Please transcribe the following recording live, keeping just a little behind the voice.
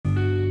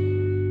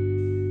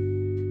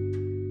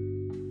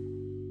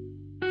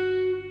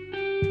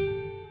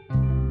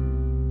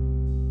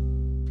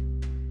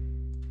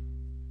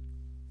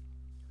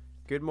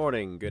Good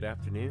morning, good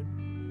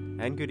afternoon,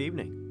 and good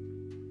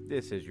evening.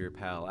 This is your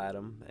pal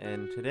Adam,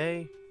 and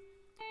today,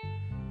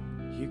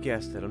 you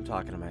guessed it, I'm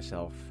talking to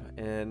myself.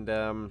 And,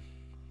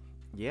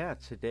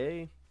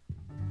 today,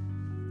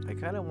 I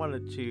kind of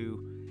wanted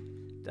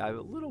to dive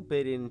a little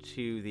bit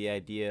into the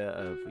idea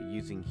of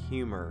using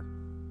humor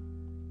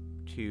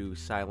to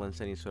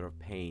silence any sort of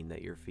pain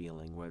that you're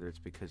feeling, whether it's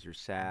because you're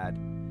sad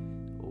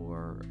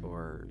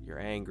or you're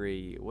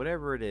angry,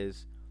 whatever it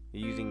is,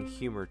 you're using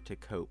humor to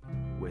cope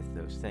with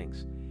those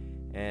things.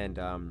 And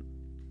I've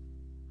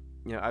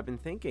been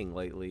thinking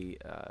lately,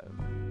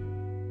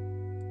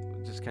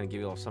 just kind of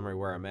give you a little summary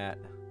where I'm at,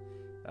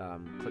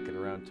 clicking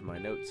around to my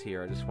notes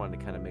here. I just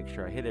wanted to kind of make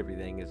sure I hit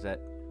everything, is that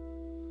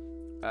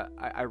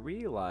I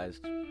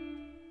realized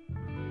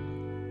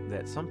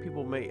that some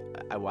people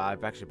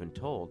I've actually been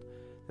told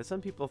that some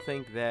people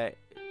think that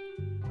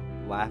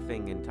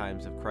laughing in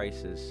times of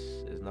crisis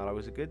is not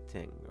always a good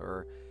thing,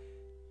 or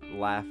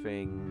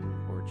laughing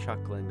or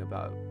chuckling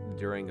about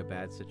during a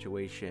bad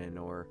situation,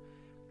 or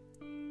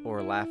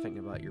laughing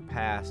about your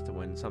past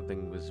when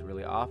something was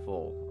really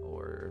awful,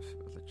 or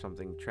if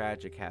something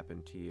tragic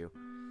happened to you,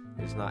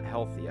 is not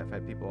healthy. I've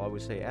had people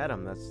always say,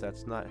 Adam,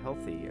 that's not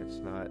healthy. It's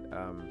not,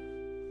 are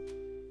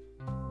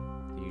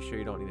you sure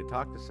you don't need to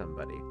talk to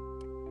somebody?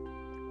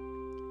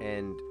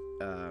 And,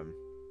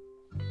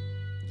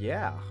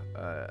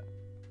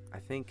 I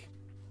think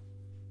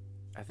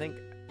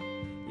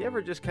you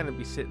ever just kind of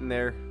be sitting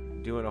there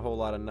doing a whole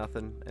lot of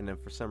nothing, and then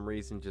for some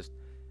reason just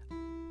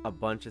a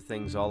bunch of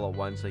things all at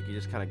once, like you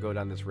just kind of go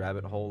down this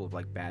rabbit hole of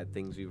like bad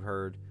things you've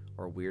heard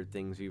or weird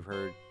things you've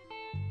heard.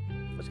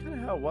 That's kind of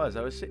how it was.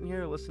 I was sitting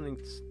here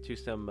listening to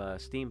some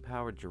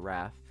Steam-Powered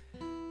Giraffe,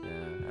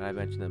 and I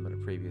mentioned them in a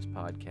previous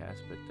podcast,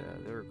 but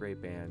they're a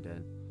great band,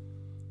 and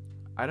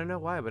I don't know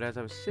why, but as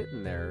I was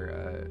sitting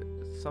there,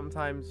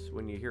 sometimes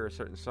when you hear a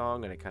certain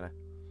song and it kind of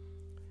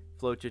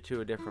floats you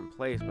to a different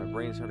place, my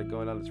brain started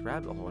going down this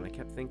rabbit hole, and I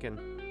kept thinking,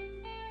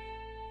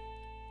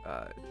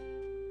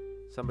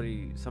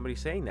 somebody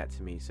saying that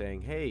to me,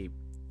 saying, hey,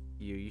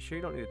 you sure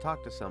you don't need to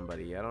talk to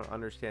somebody? I don't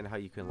understand how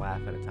you can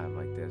laugh at a time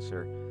like this.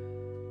 Or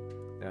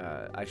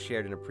I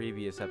shared in a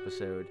previous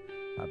episode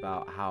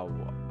about how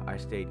I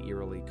stayed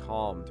eerily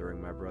calm during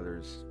my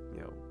brother's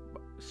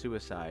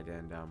suicide,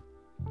 and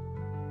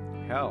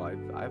hell,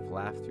 I've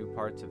laughed through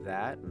parts of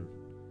that, and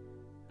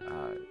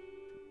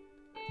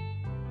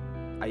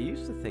I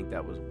used to think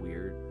that was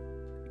weird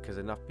because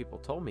enough people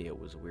told me it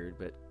was weird,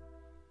 but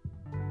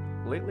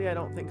lately I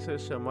don't think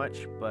so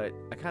much. But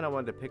I kind of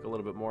wanted to pick a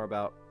little bit more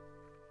about,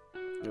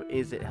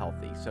 is it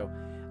healthy? So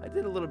I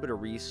did a little bit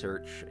of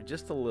research,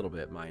 just a little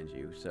bit, mind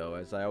you. So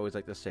as I always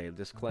like to say,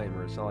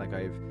 disclaimer, it's not like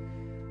I've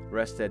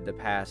rested the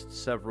past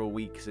several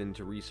weeks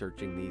into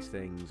researching these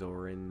things,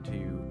 or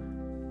into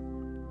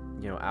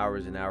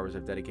hours and hours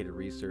of dedicated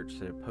research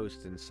to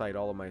post and cite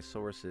all of my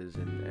sources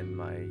and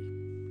my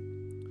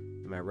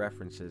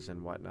references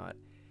and whatnot.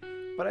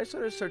 But I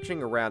started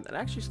searching around and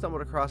actually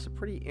stumbled across a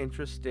pretty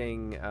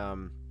interesting,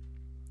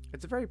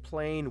 it's a very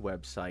plain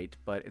website,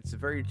 but it's a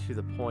very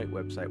to-the-point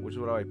website, which is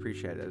what I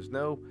appreciate. There's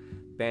no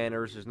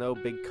banners, there's no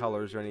big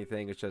colors or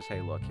anything. It's just,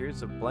 hey, look,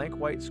 here's a blank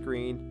white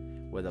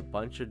screen with a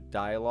bunch of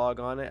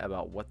dialogue on it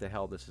about what the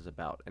hell this is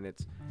about. And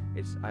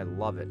I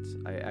love it.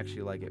 I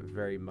actually like it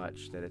very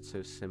much, that it's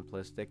so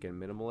simplistic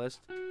and minimalist,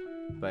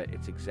 but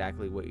it's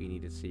exactly what you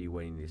need to see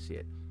when you need to see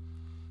it.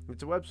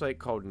 It's a website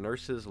called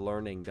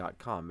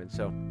nurseslearning.com, and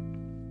so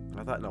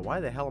I thought, now why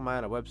the hell am I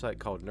on a website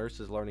called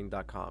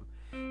nurseslearning.com?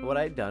 And what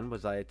I had done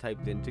was I had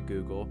typed into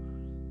Google,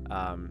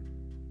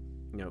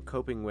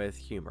 coping with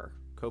humor,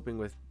 coping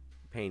with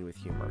pain with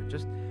humor,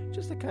 just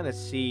to kind of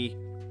see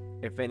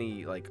if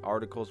any like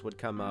articles would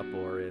come up,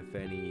 or if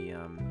any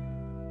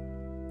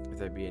if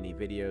there'd be any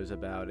videos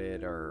about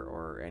it,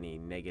 or any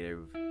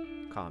negative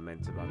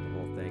comments about the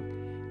whole thing.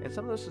 And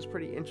some of this is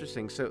pretty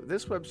interesting. So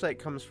this website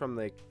comes from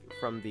the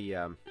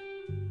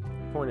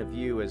point of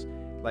view is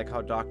like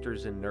how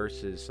doctors and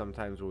nurses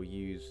sometimes will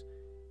use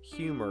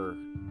humor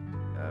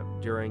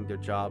during their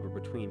job or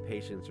between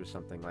patients or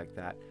something like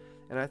that.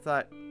 And I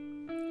thought,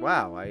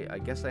 wow, I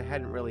guess I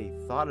hadn't really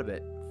thought of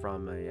it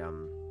from a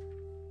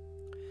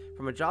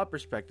job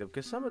perspective,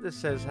 because some of this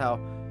says how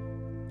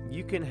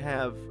you can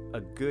have a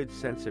good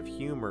sense of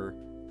humor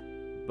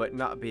but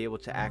not be able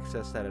to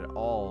access that at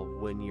all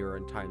when you're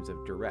in times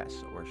of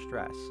duress or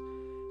stress.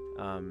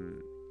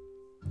 And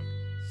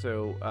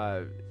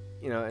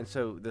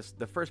so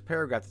the first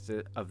paragraph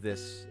of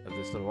this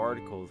little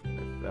article, if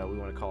we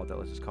want to call it that,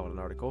 let's just call it an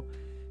article,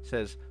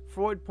 says,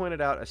 Freud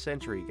pointed out a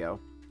century ago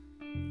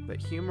that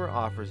humor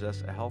offers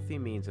us a healthy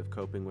means of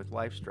coping with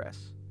life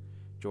stress.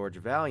 George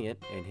Valiant,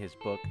 in his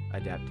book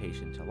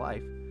Adaptation to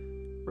Life,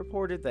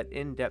 reported that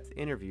in-depth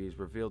interviews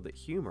revealed that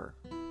humor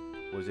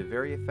was a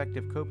very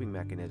effective coping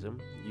mechanism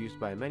used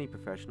by many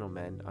professional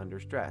men under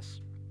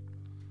stress.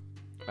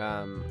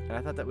 And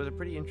I thought that was a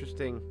pretty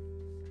interesting,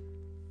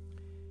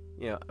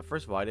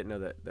 first of all, I didn't know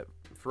that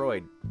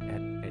Freud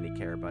had any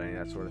care about any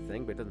of that sort of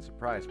thing, but it doesn't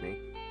surprise me.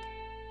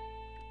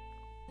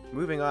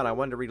 Moving on, I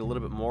wanted to read a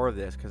little bit more of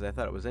this because I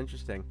thought it was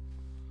interesting.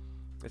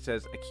 It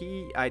says, a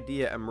key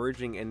idea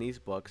emerging in these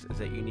books is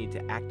that you need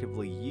to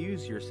actively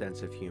use your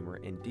sense of humor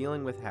in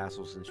dealing with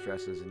hassles and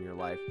stresses in your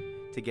life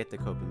to get the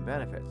coping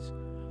benefits.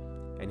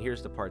 And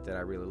here's the part that I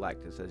really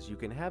liked. It says, you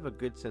can have a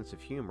good sense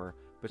of humor,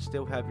 but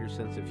still have your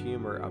sense of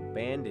humor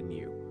abandon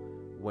you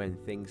when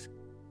things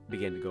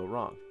begin to go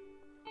wrong.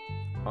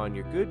 On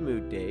your good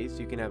mood days,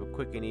 you can have a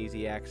quick and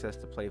easy access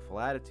to playful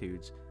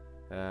attitudes,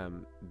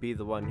 be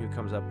the one who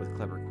comes up with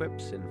clever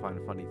quips and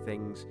find funny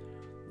things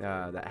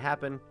that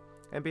happen,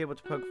 and be able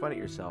to poke fun at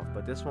yourself.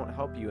 But this won't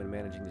help you in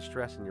managing the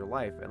stress in your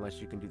life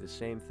unless you can do the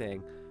same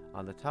thing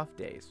on the tough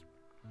days.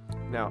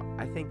 Now,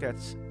 I think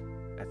that's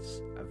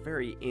a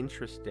very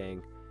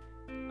interesting,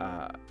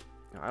 I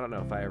don't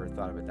know if I ever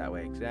thought of it that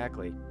way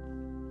exactly,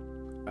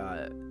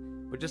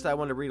 but just I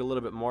wanted to read a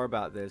little bit more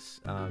about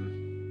this,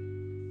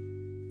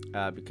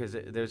 because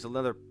there's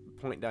another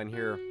point down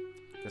here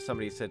that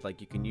somebody said,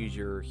 like, you can use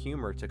your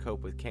humor to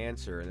cope with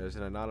cancer, and there's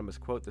an anonymous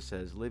quote that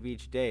says, live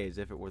each day as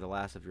if it were the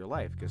last of your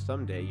life, because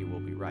someday you will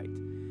be right.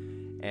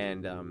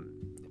 And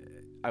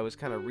I was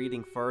kind of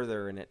reading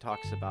further, and it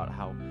talks about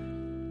how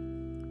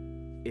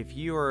if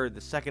you are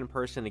the second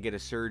person to get a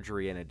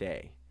surgery in a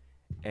day,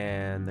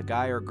 and the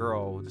guy or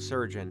girl, the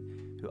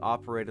surgeon who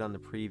operated on the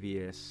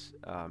previous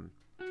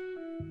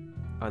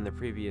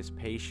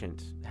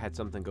patient had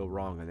something go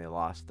wrong and they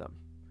lost them,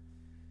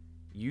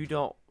 you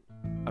don't,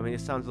 I mean, it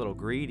sounds a little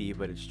greedy,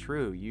 but it's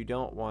true. You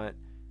don't want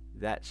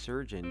that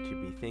surgeon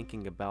to be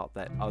thinking about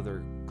that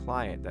other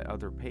client, that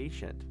other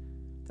patient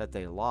that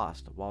they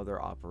lost while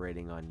they're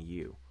operating on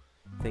you,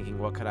 thinking,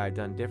 what could I have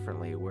done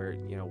differently? Where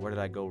did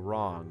I go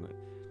wrong?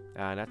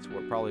 And that's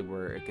probably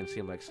where it can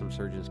seem like some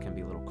surgeons can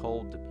be a little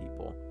cold to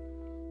people,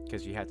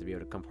 because you have to be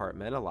able to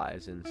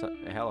compartmentalize. And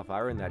hell, if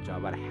I were in that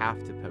job, I'd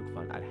have to poke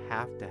fun. I'd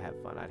have to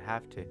have fun. I'd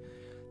have to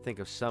think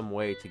of some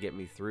way to get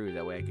me through.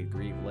 That way I could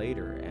grieve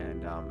later.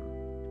 And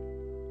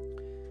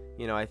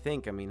I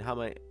think, how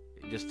many,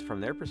 just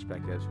from their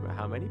perspectives,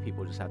 how many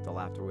people just have to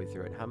laugh their way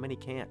through it? How many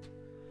can't?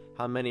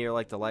 How many are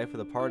like the life of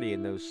the party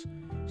in those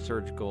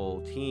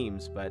surgical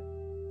teams, but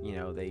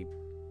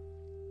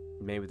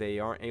maybe they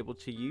aren't able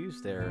to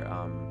use their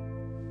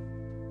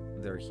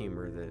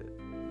humor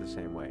the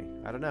same way.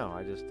 I don't know.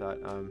 I just thought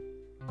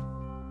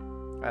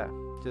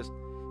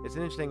it's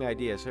an interesting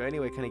idea. So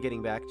anyway, kind of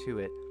getting back to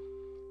it,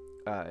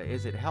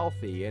 is it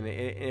healthy? And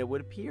it would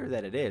appear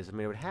that it is. I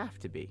mean, it would have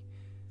to be.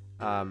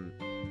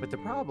 But the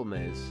problem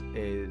is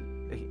a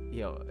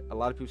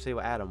lot of people say,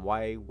 well, Adam,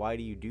 why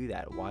do you do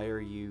that? Why are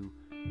you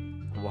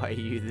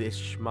this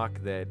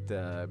schmuck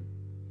that,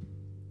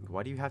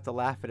 why do you have to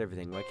laugh at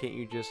everything? Why can't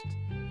you just,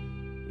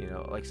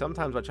 like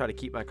sometimes I try to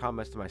keep my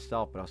comments to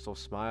myself, but I'll still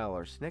smile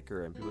or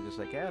snicker, and people are just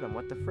like, Adam,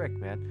 what the frick,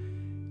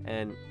 man?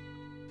 And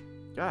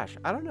gosh,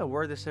 I don't know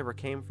where this ever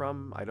came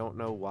from. I don't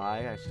know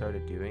why I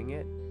started doing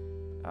it.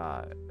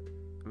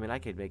 I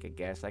could make a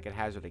guess. I could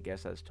hazard a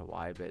guess as to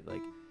why, but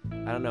like,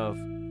 I don't know if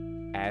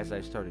as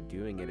I started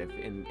doing it, if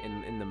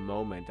in the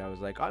moment I was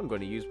like, I'm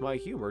going to use my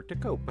humor to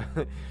cope.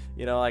 I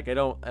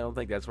don't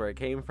think that's where it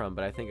came from,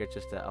 but I think it's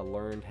just a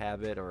learned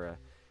habit or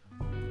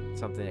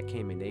something that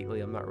came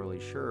innately. I'm not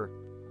really sure.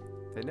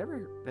 That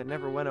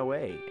never went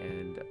away.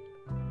 And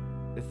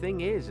the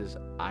thing is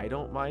I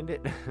don't mind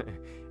it.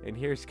 And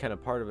here's kind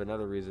of part of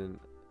another reason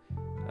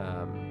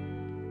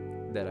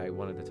that I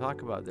wanted to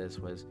talk about this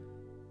was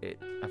it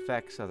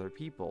affects other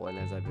people. And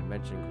as I've been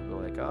mentioning, people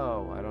are like,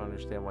 oh, I don't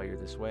understand why you're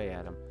this way,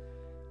 Adam.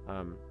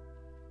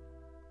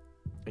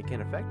 It can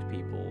affect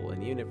people,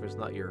 and even if it's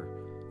not your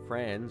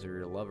friends or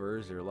your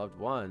lovers or loved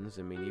ones,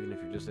 even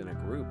if you're just in a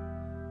group.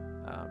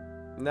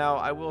 Now,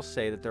 I will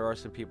say that there are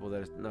some people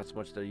that it's not so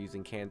much they're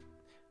using cancer.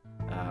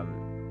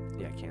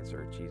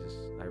 Jesus,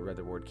 I read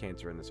the word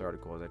cancer in this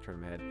article as I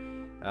turned my head.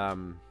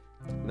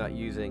 Not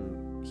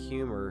using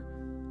humor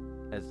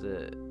as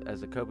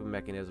a coping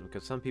mechanism,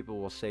 because some people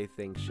will say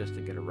things just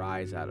to get a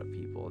rise out of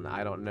people, and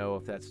I don't know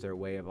if that's their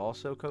way of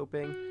also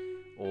coping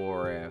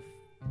or if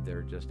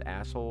they're just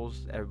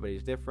assholes.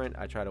 Everybody's different.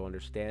 I try to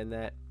understand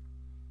that,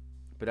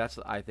 but that's,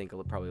 I think,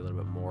 probably a little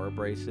bit more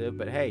abrasive.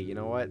 But hey, you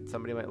know what?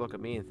 Somebody might look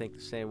at me and think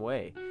the same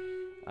way.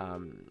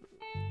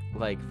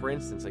 Like, for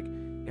instance, like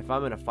if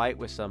I'm in a fight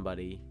with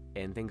somebody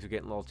and things are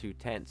getting a little too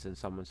tense and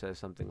someone says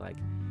something like,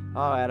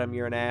 oh, Adam,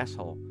 you're an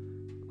asshole.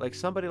 Like,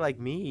 somebody like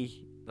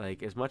me,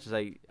 like, as much as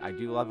I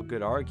do love a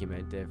good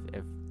argument,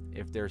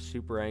 if they're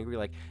super angry,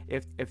 like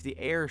if the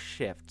air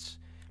shifts,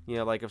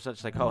 like if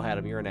it's like, oh,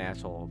 Adam, you're an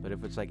asshole, but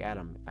if it's like,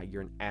 Adam,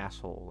 you're an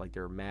asshole, like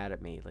they're mad at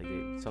me, like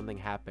something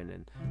happened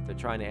and they're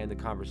trying to end the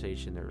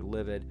conversation, they're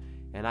livid,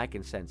 and I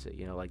can sense it,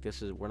 like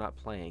we're not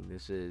playing,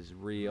 this is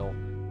real,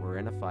 we're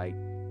in a fight.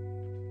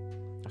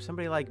 If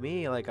somebody like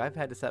me, like I've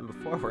had this happen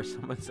before where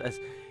someone says,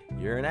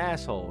 you're an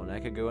asshole, and I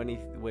could go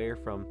anywhere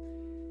from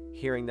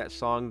hearing that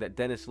song that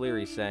Dennis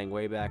Leary sang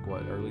way back,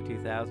 early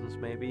 2000s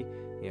maybe,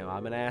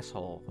 I'm an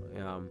asshole,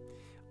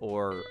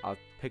 or I'll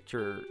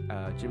picture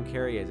Jim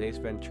Carrey as Ace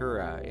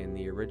Ventura in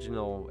the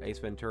original Ace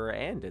Ventura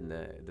and in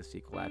the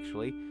sequel,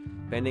 actually,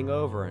 bending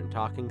over and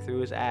talking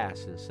through his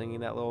ass and singing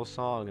that little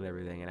song and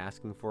everything and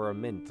asking for a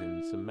mint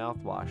and some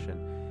mouthwash.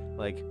 And,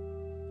 like,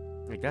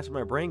 Like, that's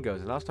where my brain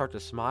goes, and I'll start to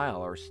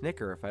smile or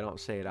snicker if I don't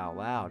say it out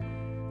loud.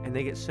 And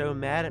they get so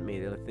mad at me.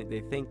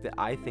 They think that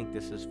I think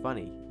this is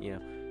funny. You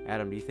know,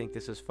 Adam, do you think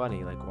this is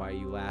funny? Like, why are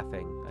you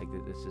laughing? Like,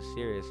 this is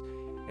serious.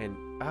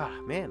 And,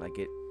 man, like,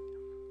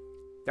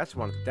 that's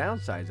one of the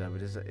downsides of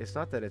it. Is it's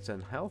not that it's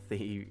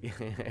unhealthy,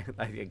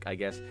 I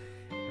guess,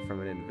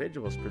 from an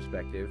individual's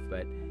perspective,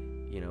 but,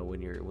 you know,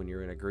 when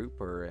you're in a group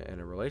or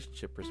in a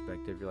relationship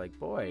perspective, you're like,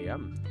 boy,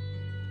 I'm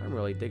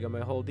really digging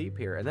my hole deep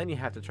here. And then you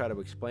have to try to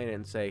explain it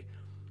and say,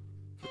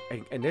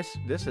 and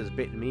this has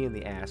bitten me in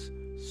the ass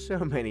so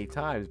many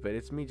times, but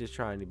it's me just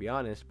trying to be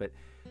honest. But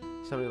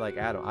somebody like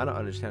Adam, I don't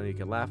understand how you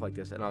can laugh like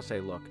this. And I'll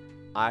say, look,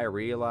 I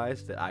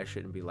realize that I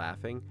shouldn't be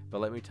laughing, but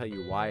let me tell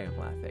you why I'm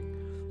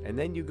laughing. And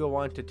then you go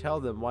on to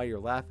tell them why you're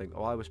laughing.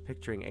 Oh, I was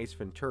picturing Ace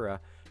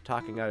Ventura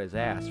talking out his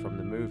ass from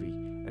the movie.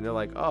 And they're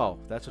like, oh,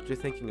 that's what you're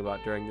thinking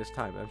about during this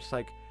time. I'm just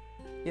like,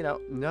 you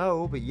know,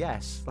 no, but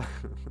yes.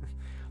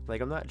 Like,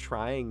 I'm not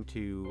trying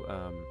to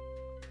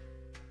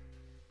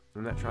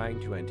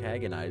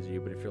antagonize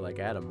you, but if you're like,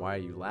 Adam, why are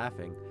you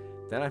laughing?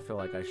 Then I feel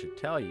like I should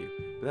tell you.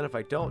 But then if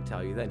I don't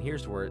tell you, then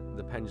here's where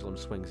the pendulum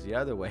swings the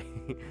other way.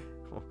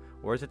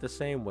 Or is it the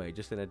same way,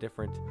 just in a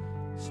different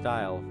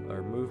style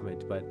or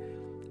movement? But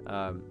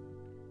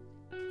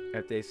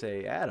if they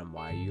say, Adam,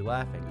 why are you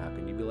laughing? How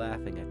can you be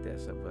laughing at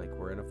this? I'm like,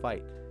 we're in a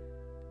fight.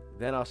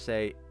 Then I'll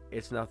say,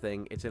 it's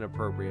nothing, it's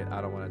inappropriate,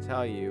 I don't want to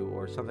tell you,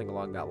 or something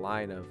along that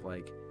line of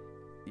like,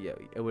 yeah,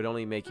 it would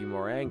only make you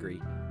more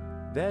angry.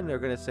 Then they're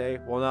going to say,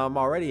 well, now I'm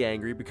already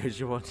angry because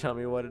you won't tell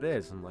me what it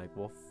is. I'm like,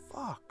 well,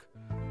 fuck.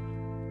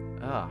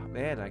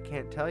 Man, I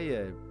can't tell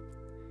you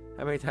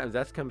how many times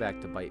that's come back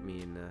to bite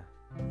me in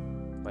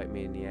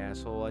the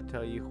asshole, I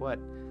tell you what.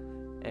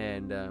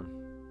 And,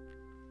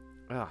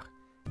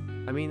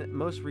 I mean,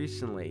 most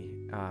recently,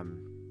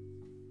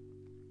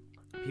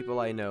 people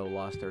I know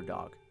lost their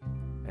dog.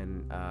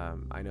 And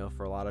I know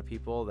for a lot of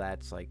people,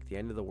 that's like the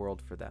end of the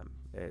world for them.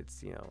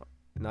 It's, you know,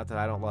 not that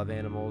I don't love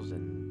animals,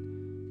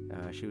 and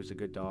she was a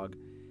good dog,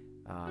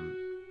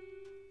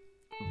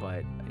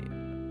 but,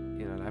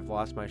 you know, and I've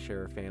lost my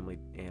share of family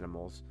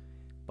animals,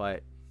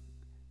 but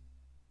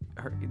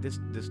this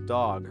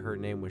dog, her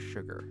name was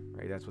Sugar,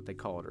 right? That's what they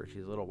called her.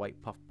 She's a little white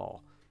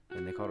puffball,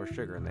 and they called her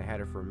Sugar, and they had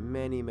her for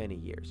many, many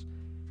years.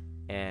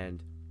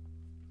 And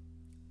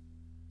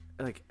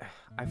like,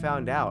 I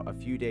found out a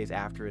few days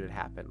after it had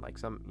happened. Like,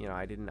 you know,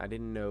 I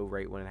didn't know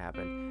right when it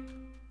happened.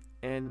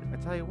 And I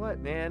tell you what,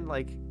 man,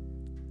 like,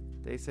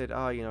 they said,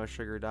 oh, you know,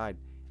 Sugar died.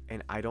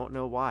 And I don't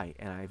know why.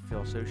 And I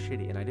feel so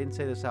shitty. And I didn't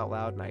say this out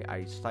loud, and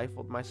I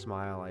stifled my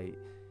smile. I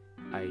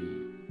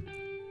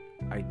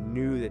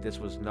knew that this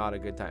was not a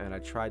good time, and I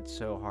tried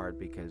so hard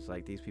because,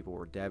 like, these people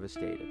were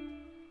devastated.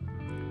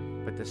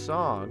 But the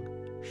song,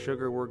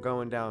 Sugar We're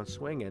Going Down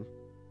Swinging,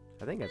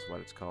 I think that's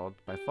what it's called,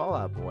 by Fall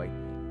Out Boy,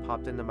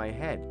 popped into my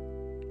head.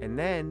 And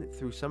then,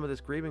 through some of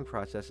this grieving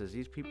processes,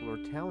 these people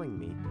are telling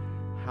me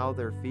how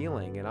they're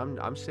feeling, and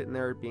I'm sitting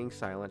there being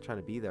silent, trying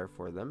to be there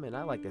for them, and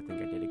I like to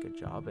think I did a good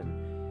job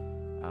and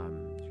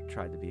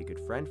tried to be a good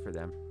friend for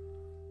them.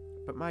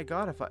 But my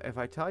God, if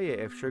I tell you,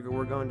 if Sugar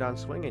We're Going Down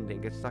Swinging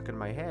didn't get stuck in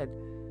my head,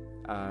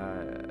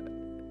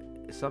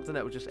 something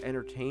that was just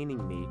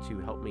entertaining me to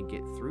help me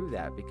get through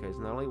that, because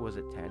not only was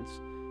it tense,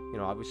 you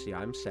know, obviously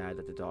I'm sad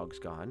that the dog's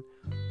gone,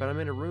 but I'm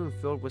in a room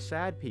filled with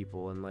sad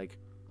people, and like,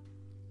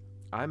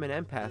 I'm an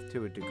empath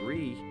to a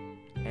degree,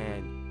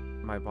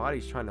 and my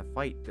body's trying to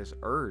fight this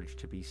urge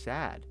to be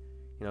sad,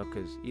 you know,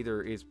 because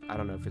I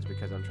don't know if it's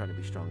because I'm trying to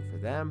be strong for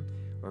them,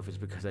 or if it's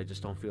because I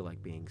just don't feel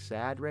like being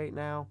sad right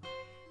now.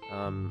 I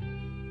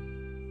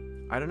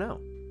don't know.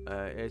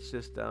 It's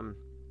just,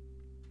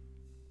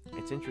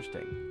 it's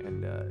interesting,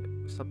 and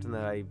something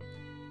that I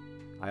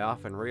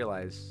often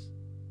realize,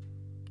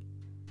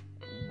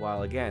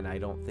 while again, I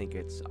don't think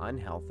it's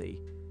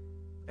unhealthy,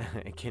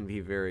 it can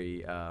be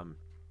very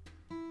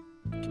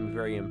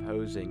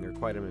imposing, or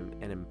quite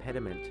an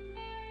impediment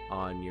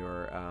on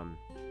your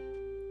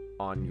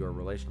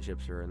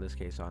relationships, or in this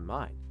case on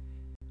mine.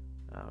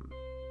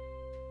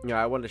 You know,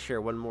 I wanted to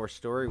share one more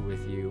story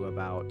with you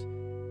about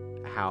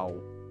how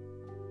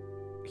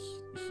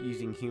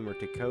using humor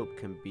to cope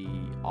can be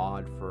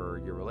odd for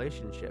your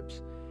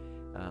relationships.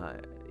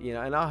 You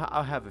know, and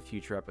I'll have a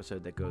future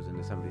episode that goes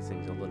into some of these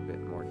things in a little bit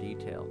more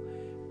detail.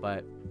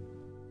 But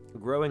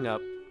growing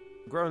up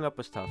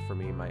was tough for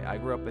me. I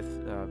grew up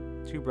with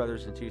 2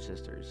 brothers and 2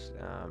 sisters,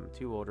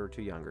 2 older,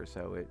 2 younger,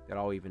 so it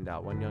all evened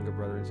out. 1 younger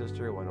brother and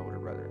sister, 1 older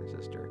brother and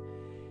sister.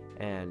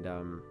 And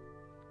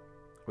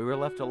we were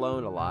left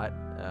alone a lot,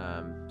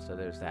 so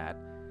there's that.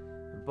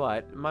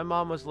 But my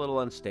mom was a little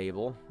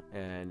unstable,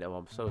 and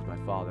well, so was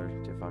my father,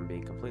 if I'm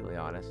being completely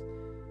honest.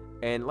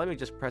 And let me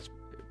just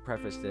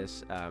preface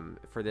this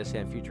for this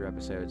and future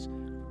episodes,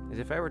 is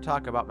if I ever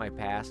talk about my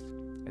past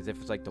as if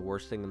it's like the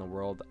worst thing in the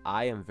world,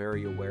 I am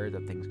very aware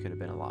that things could have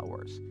been a lot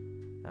worse.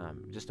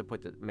 Just to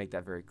make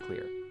that very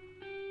clear.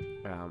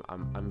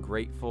 I'm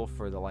grateful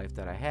for the life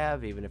that I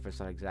have, even if it's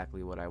not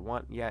exactly what I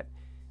want yet.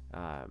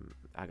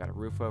 I got a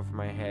roof over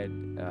my head.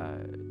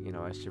 You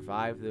know, I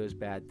survived those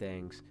bad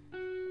things.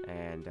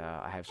 and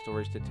I have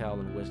stories to tell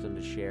and wisdom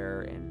to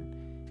share,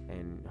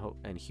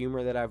 and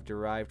humor that I've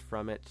derived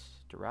from it.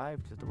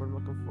 Derived is the word I'm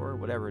looking for.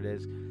 Whatever it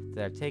is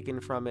that I've taken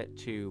from it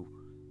to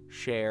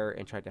share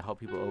and try to help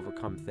people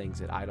overcome things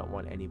that I don't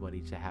want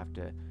anybody to have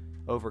to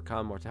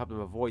overcome, or to help them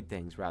avoid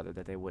things rather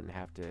that they wouldn't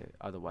have to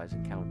otherwise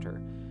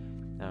encounter.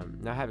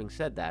 Now, having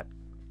said that,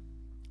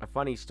 a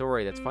funny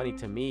story that's funny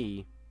to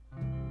me,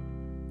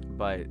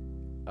 but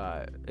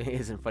it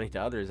isn't funny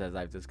to others, as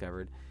I've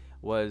discovered,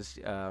 was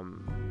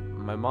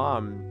my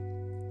mom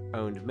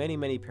owned many,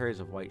 many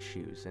pairs of white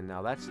shoes, and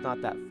now that's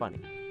not that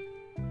funny.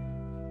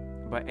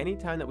 But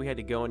anytime that we had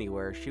to go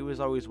anywhere, she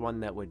was always one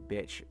that would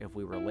bitch if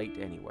we were late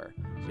anywhere.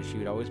 So she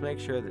would always make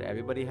sure that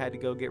everybody had to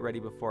go get ready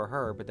before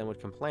her, but then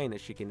would complain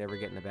that she could never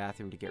get in the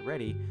bathroom to get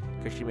ready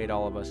because she made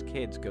all of us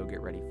kids go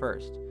get ready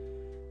first.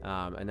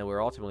 And then we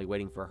were ultimately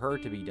waiting for her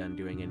to be done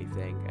doing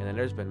anything. And then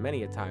there's been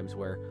many a times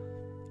where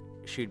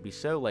she'd be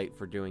so late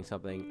for doing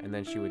something, and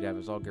then she would have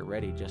us all get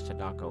ready just to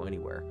not go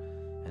anywhere.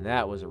 And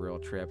that was a real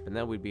trip. And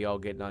then we'd be all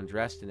getting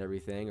undressed and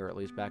everything, or at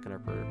least back in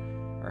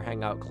our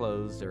hangout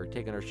clothes, or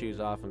taking our shoes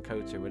off and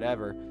coats or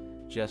whatever,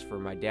 just for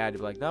my dad to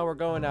be like, no, we're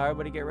going now,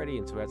 everybody get ready.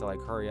 And so we have to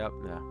like hurry up.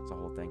 No, it's a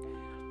whole thing.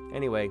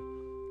 Anyway,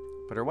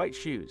 but her white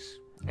shoes,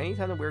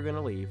 anytime that we were going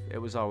to leave, it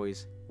was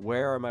always,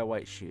 where are my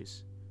white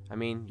shoes? I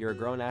mean, you're a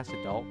grown-ass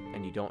adult,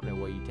 and you don't know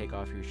where you take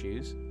off your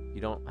shoes.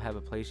 You don't have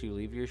a place you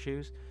leave your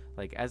shoes.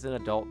 Like, as an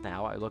adult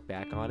now, I look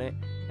back on it,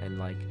 and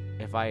like,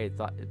 if I had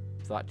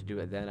thought to do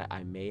it then,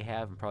 I may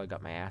have, and probably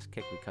got my ass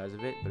kicked because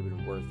of it, but it would have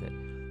been worth it.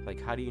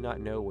 Like, how do you not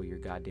know where your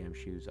goddamn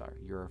shoes are?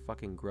 You're a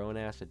fucking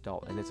grown-ass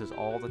adult, and this is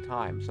all the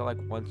time. It's not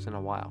like once in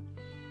a while.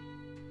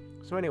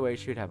 So anyway,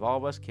 she would have all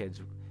of us kids,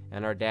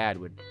 and our dad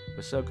was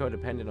so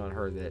codependent on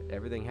her that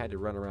everything had to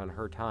run around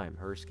her time,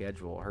 her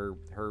schedule,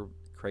 her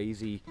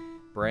crazy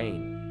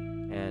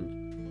brain.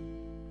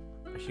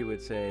 And she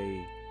would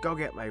say, go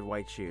get my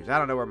white shoes. I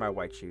don't know where my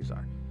white shoes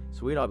are.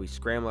 So we'd all be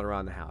scrambling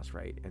around the house,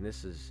 right? And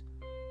this is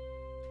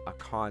a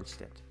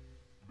constant.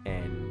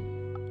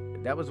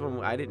 And that was when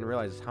I didn't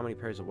realize how many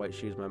pairs of white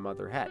shoes my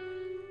mother had.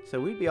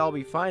 So we'd all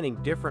be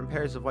finding different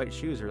pairs of white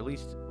shoes, or at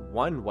least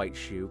one white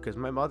shoe, because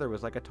my mother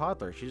was like a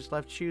toddler. She just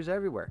left shoes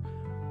everywhere.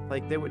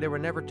 Like, they were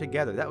never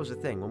together. That was the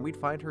thing. When we'd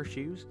find her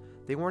shoes,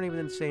 they weren't even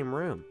in the same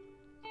room.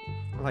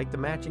 Like the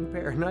matching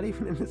pair, not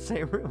even in the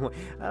same room.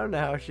 I don't know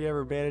how she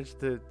ever managed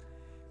to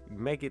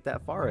make it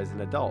that far as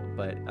an adult.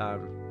 But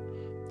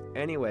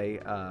anyway,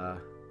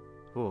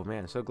 oh man,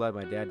 I'm so glad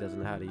my dad doesn't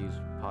know how to use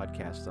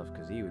podcast stuff,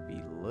 because he would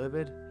be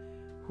livid.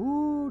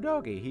 Whoo,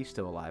 doggy, he's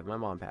still alive. My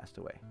mom passed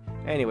away.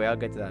 Anyway, I'll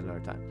get to that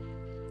another time.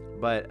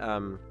 But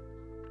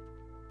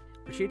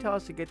she'd tell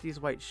us to get these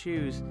white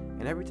shoes,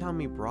 and every time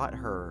we brought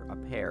her a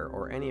pair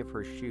or any of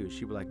her shoes,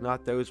 she'd be like,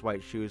 not those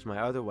white shoes, my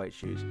other white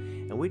shoes.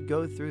 And we'd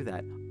go through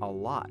that a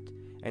lot.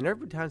 And there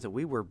were times that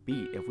we were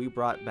beat if we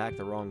brought back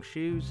the wrong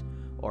shoes,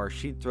 or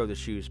she'd throw the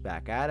shoes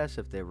back at us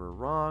if they were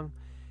wrong.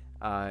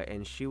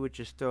 And she would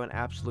just throw an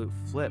absolute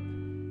flip,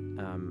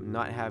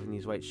 not having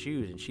these white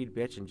shoes. And she'd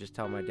bitch and just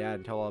tell my dad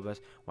and tell all of us,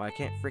 well, I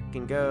can't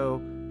frickin'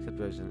 go. Except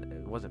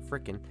it wasn't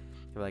frickin'.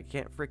 They were like, I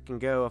can't frickin'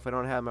 go if I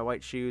don't have my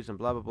white shoes, and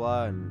blah, blah,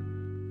 blah. And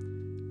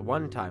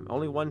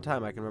only one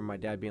time I can remember my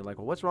dad being like,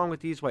 well, what's wrong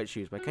with these white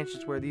shoes? Why can't you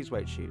just wear these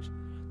white shoes?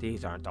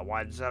 These aren't the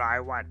ones that I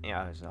want.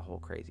 Yeah, it's a whole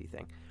crazy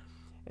thing.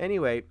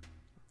 Anyway,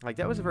 like,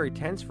 that was very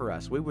tense for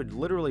us. We would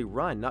literally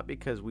run, not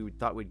because we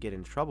thought we'd get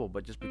in trouble,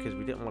 but just because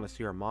we didn't want to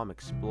see our mom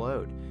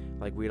explode.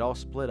 Like, we'd all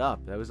split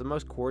up. That was the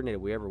most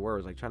coordinated we ever were,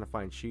 was like trying to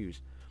find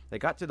shoes. They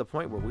got to the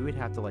point where we would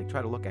have to like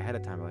try to look ahead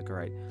of time. Like, all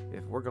right,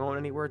 if we're going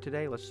anywhere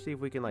today, let's see if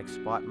we can like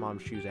spot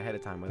mom's shoes ahead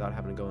of time without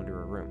having to go into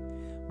her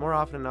room. More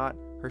often than not,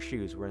 her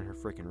shoes were in her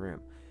freaking room.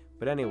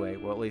 But anyway,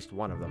 well, at least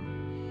one of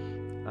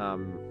them.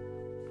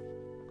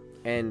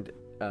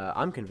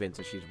 I'm convinced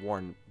that she's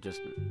worn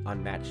just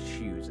unmatched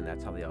shoes, and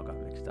that's how they all got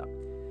mixed up.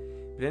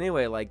 But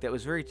anyway, like, that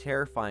was very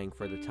terrifying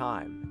for the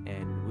time,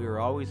 and we were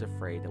always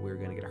afraid that we were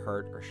going to get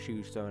hurt, or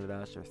shoes thrown at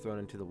us, or thrown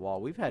into the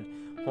wall. We've had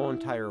whole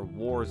entire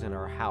wars in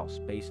our house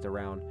based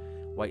around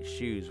white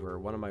shoes, where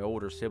one of my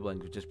older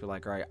siblings would just be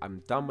like, all right,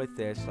 I'm done with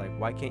this, like,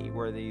 why can't you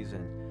wear these?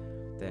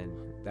 And then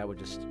that would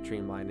just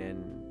streamline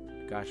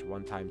in. Gosh,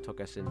 one time took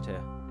us into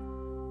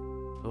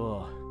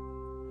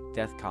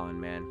DEFCON,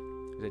 man.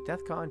 Is it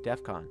DEFCON?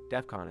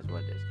 DEFCON is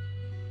what it is.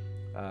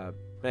 But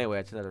anyway,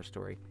 that's another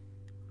story.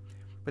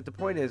 But the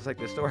point is, like,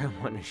 the story I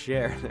want to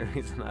share, the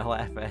reason I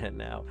laugh at it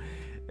now,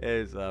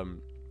 is I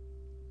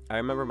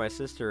remember my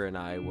sister and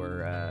I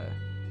were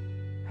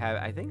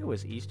I think it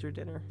was Easter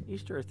dinner,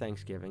 Easter or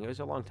Thanksgiving. It was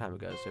a long time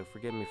ago, so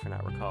forgive me for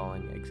not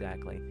recalling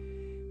exactly.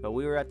 But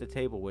we were at the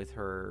table with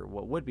her,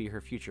 what would be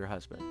her future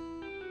husband.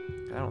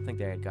 I don't think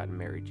they had gotten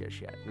married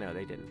just yet. No,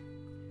 they didn't.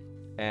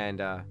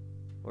 And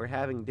we're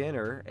having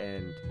dinner,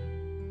 and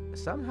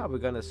somehow we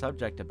got on the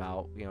subject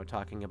about,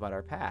 talking about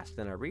our past.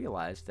 And I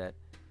realized that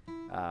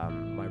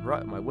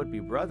my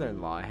would-be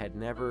brother-in-law had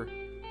never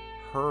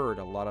heard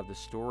a lot of the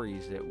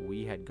stories that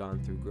we had gone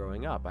through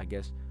growing up. I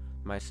guess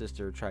my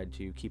sister tried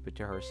to keep it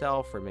to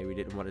herself, or maybe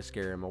didn't want to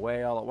scare him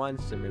away all at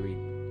once, and maybe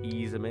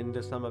ease him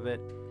into some of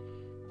it.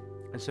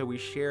 And so we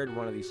shared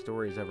one of these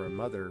stories of our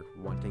mother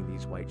wanting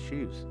these white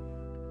shoes.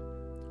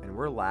 And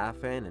we're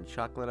laughing and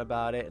chuckling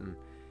about it, and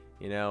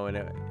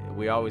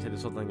we always had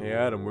this whole thing, hey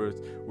Adam,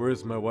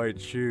 where's my white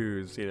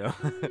shoes,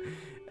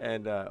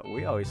 and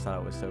we always thought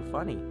it was so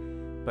funny.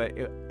 But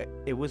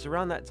it was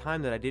around that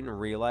time that I didn't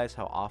realize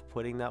how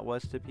off-putting that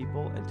was to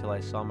people until I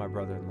saw my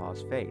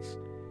brother-in-law's face,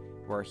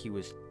 where he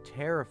was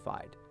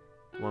terrified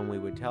when we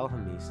would tell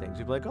him these things.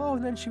 He'd be like, oh,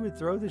 and then she would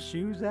throw the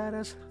shoes at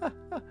us.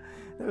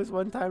 There was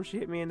one time she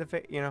hit me in the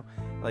face,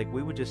 like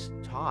we would just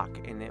talk,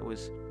 and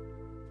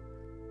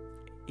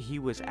he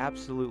was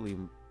absolutely,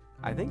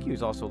 I think he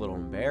was also a little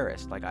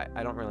embarrassed. Like,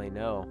 I don't really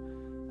know.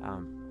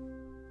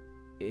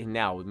 And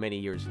now, many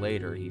years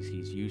later,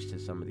 he's used to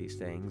some of these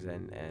things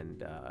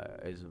and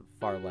is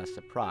far less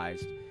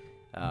surprised,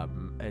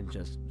 and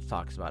just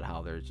talks about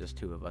how there's just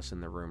two of us in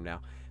the room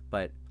now.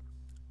 But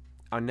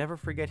I'll never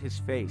forget his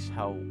face,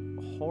 how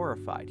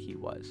horrified he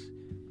was.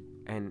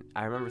 And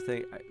I remember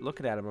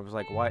looking at him, I was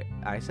like, why?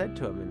 I said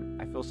to him,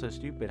 and I feel so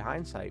stupid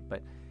hindsight,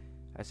 but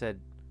I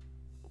said,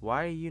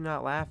 why are you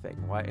not laughing?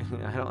 Why?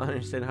 I don't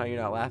understand how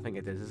you're not laughing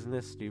at this. Isn't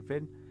this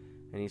stupid?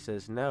 And he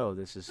says, no,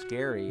 this is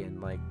scary,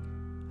 and like,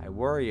 I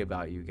worry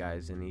about you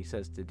guys. And he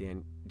says to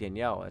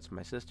Danielle, that's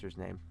my sister's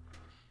name,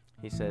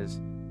 he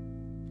says,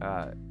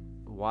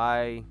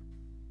 why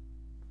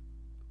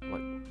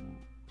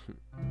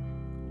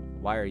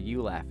are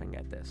you laughing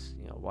at this?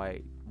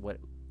 What,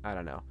 I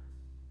don't know.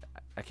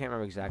 I can't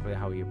remember exactly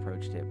how he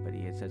approached it, but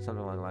he had said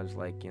something along the lines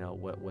like,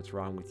 what's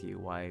wrong with you?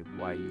 Why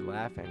are you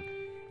laughing?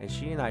 And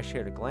she and I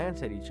shared a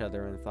glance at each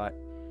other and thought,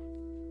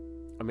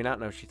 I don't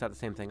know if she thought the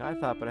same thing I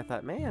thought, but I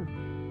thought,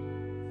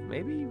 man,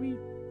 maybe we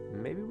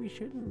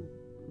shouldn't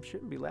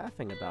be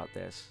laughing about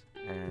this.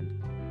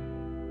 And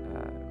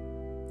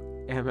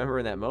I remember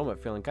in that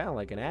moment feeling kind of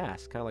like an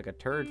ass, kind of like a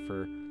turd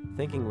for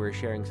thinking we were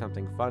sharing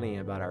something funny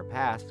about our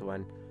past,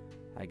 when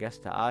I guess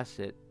to us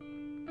it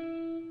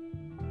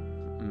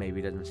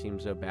maybe doesn't seem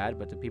so bad,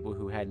 but to people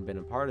who hadn't been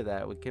a part of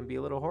that, it can be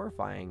a little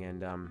horrifying.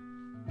 And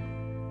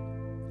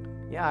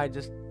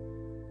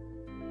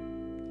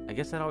I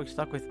guess that always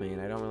stuck with me,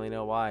 and I don't really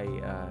know why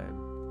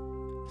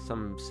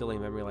some silly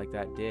memory like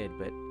that did,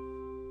 but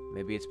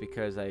maybe it's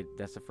because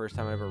that's the first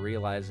time I ever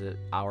realized that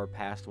our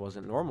past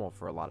wasn't normal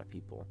for a lot of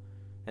people.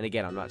 And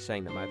again, I'm not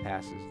saying that my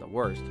past is the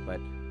worst,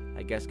 but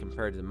I guess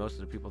compared to most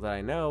of the people that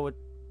I know,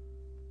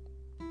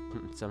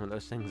 some of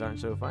those things aren't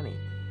so funny.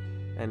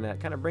 And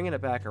kind of bringing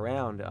it back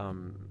around,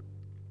 kind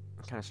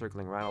of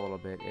circling around a little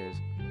bit, is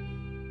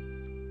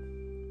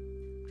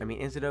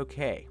it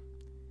okay?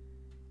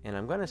 And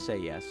I'm going to say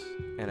yes,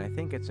 and I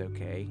think it's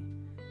okay.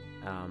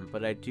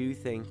 But I do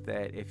think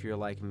that if you're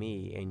like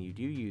me and you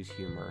do use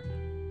humor,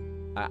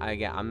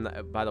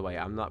 by the way,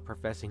 I'm not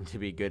professing to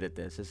be good at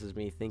this. This is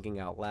me thinking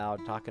out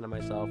loud, talking to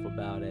myself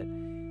about it.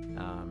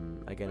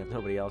 Again, if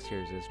nobody else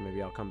hears this,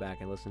 maybe I'll come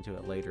back and listen to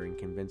it later and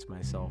convince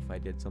myself I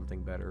did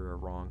something better or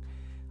wrong.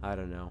 I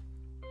don't know.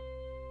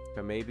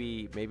 But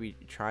maybe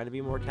trying to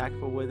be more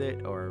tactful with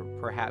it, or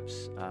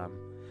perhaps,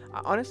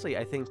 honestly,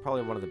 I think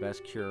probably one of the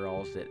best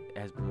cure-alls that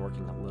has been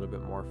working a little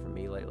bit more for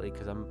me lately,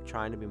 because I'm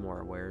trying to be more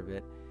aware of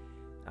it,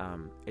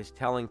 is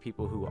telling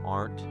people who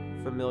aren't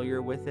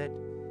familiar with it.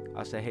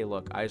 I'll say, hey,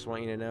 look, I just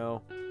want you to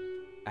know,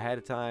 ahead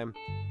of time,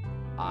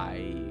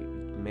 I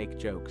make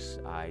jokes,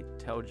 I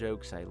tell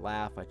jokes, I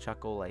laugh, I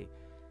chuckle, I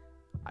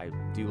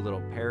do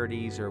little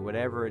parodies or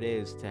whatever it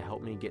is to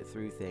help me get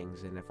through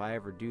things. And if I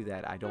ever do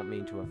that, I don't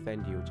mean to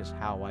offend you, just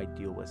how I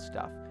deal with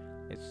stuff.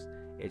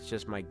 It's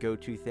just my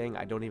go-to thing.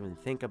 I don't even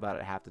think about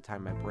it half the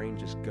time. My brain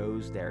just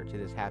goes there, to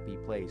this happy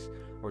place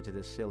or to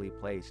this silly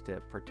place, to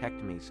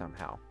protect me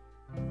somehow,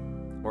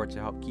 or to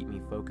help keep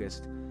me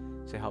focused,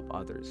 to help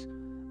others.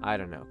 I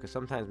don't know, because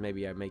sometimes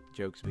maybe I make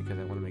jokes because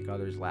I want to make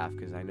others laugh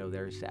because I know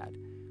they're sad.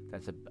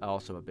 That's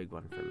also a big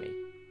one for me.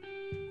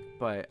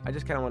 But I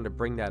just kind of wanted to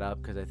bring that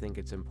up because I think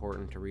it's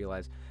important to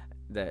realize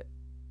that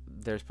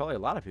there's probably a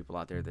lot of people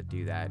out there that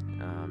do that,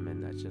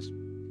 and that's just,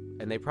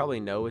 and they probably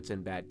know it's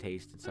in bad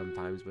taste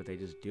sometimes, but they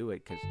just do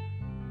it because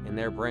in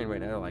their brain right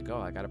now they're like, oh,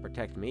 I got to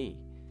protect me,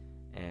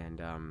 and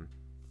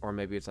or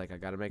maybe it's like, I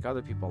got to make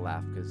other people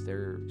laugh because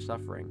they're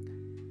suffering.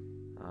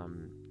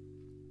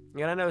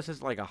 And I know this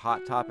isn't like a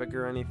hot topic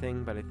or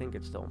anything, but I think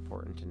it's still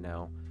important to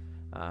know.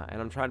 And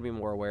I'm trying to be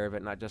more aware of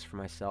it, not just for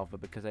myself, but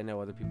because I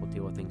know other people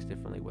deal with things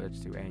differently, whether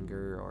it's through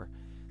anger or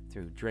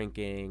through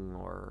drinking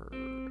or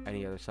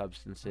any other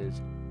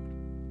substances.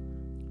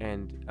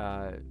 And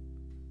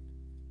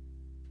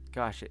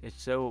gosh,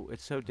 it's so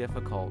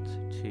difficult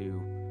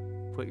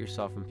to put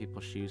yourself in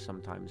people's shoes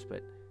sometimes.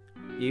 But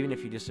even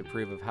if you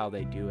disapprove of how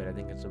they do it, I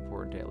think it's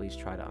important to at least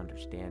try to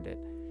understand it.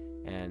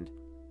 And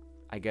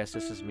I guess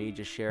this is me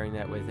just sharing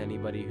that with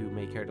anybody who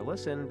may care to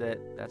listen,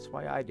 that's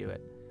why I do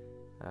it.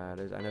 I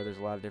know there's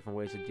a lot of different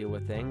ways to deal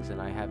with things, and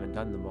I haven't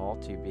done them all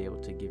to be able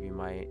to give you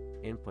my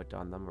input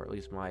on them, or at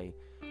least my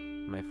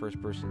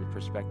first-person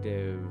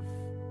perspective,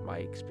 my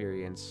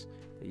experience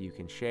that you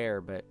can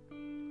share. But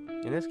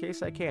in this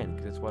case, I can,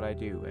 because it's what I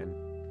do, and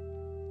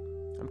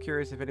I'm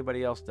curious if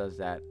anybody else does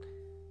that.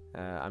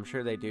 I'm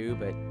sure they do,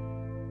 but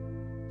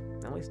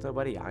At least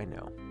nobody I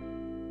know.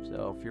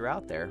 So if you're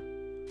out there,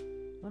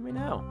 let me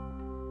know.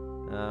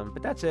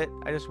 But that's it.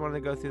 I just wanted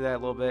to go through that a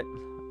little bit.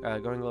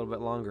 Going a little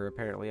bit longer,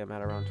 apparently. I'm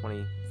at around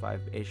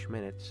 25-ish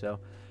minutes, so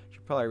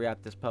should probably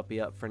wrap this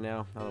puppy up for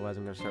now. Otherwise,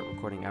 I'm going to start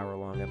recording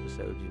hour-long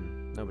episodes,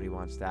 and nobody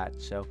wants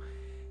that. So,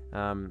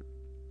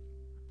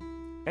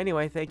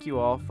 anyway, thank you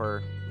all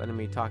for letting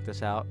me talk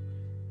this out.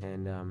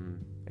 And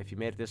if you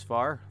made it this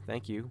far,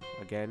 thank you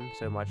again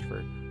so much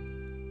for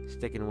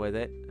sticking with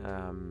it.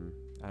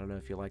 I don't know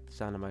if you like the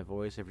sound of my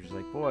voice, if you're just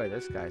like, boy,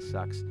 this guy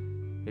sucks.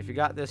 If you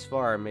got this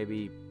far,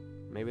 maybe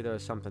there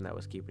was something that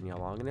was keeping you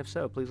along, and if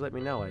so, please let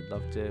me know. I'd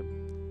love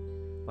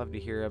to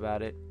hear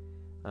about it.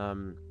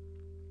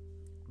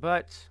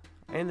 But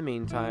in the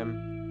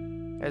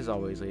meantime, as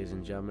always, ladies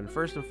and gentlemen,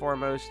 first and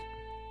foremost,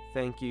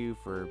 thank you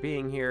for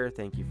being here.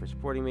 Thank you for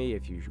supporting me.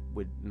 If you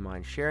would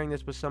mind sharing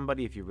this with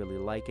somebody, if you really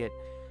like it,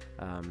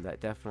 that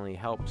definitely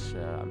helps.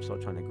 I'm still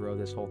trying to grow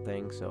this whole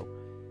thing, so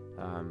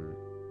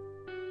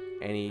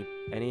any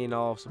and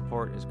all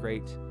support is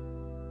great.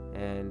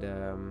 And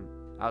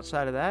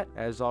outside of that,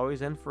 as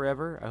always and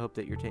forever, I hope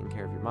that you're taking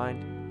care of your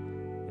mind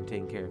and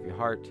taking care of your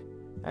heart,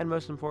 and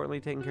most importantly,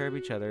 taking care of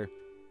each other,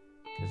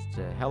 because it's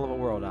a hell of a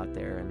world out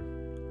there,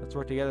 and let's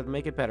work together to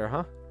make it better,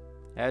 huh?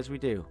 As we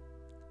do.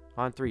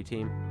 On 3,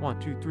 team. 1,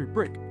 2, 3,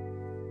 break!